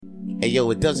Hey,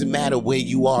 yo, it doesn't matter where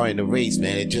you are in the race,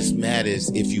 man. It just matters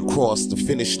if you cross the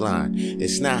finish line.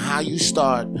 It's not how you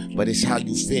start, but it's how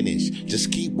you finish.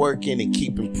 Just keep working and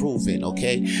keep improving,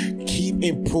 okay? Keep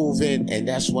improving, and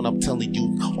that's what I'm telling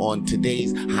you on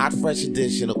today's Hot Fresh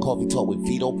edition of Coffee Talk with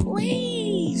Vito,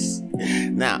 please.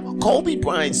 Now, Kobe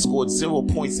Bryant scored 0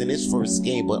 points in his first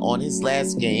game, but on his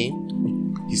last game,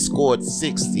 he scored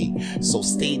 60. So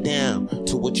stay down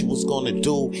to what you was going to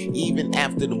do even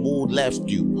after the mood left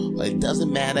you. It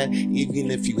doesn't matter even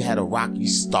if you had a rocky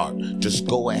start. Just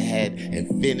go ahead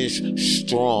and finish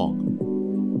strong.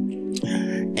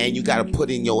 And you got to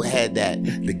put in your head that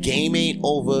the game ain't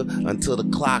over until the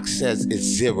clock says it's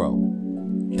 0.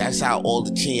 That's how all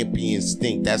the champions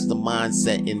think. That's the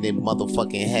mindset in their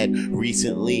motherfucking head.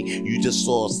 Recently, you just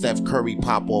saw Steph Curry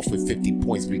pop off with 50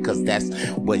 points because that's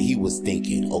what he was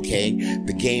thinking, okay?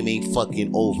 The game ain't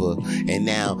fucking over. And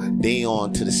now they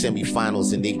on to the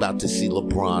semifinals and they about to see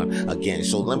LeBron again.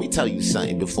 So let me tell you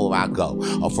something before I go.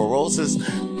 A ferocious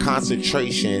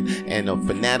concentration and a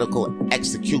fanatical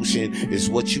execution is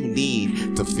what you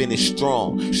need to finish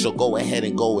strong. So go ahead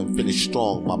and go and finish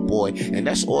strong, my boy. And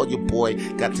that's all your boy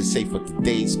got to say for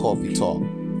today's Coffee Talk.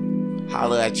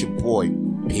 Holla at your boy.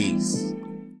 Peace.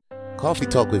 Coffee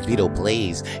Talk with Vito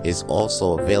Blaze is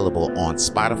also available on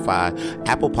Spotify,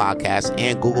 Apple Podcasts,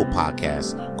 and Google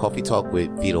Podcasts. Coffee Talk with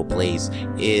Vito Blaze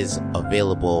is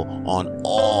available on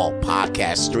all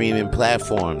podcast streaming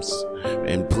platforms.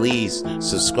 And please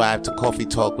subscribe to Coffee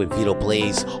Talk with Vito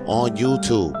Blaze on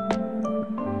YouTube.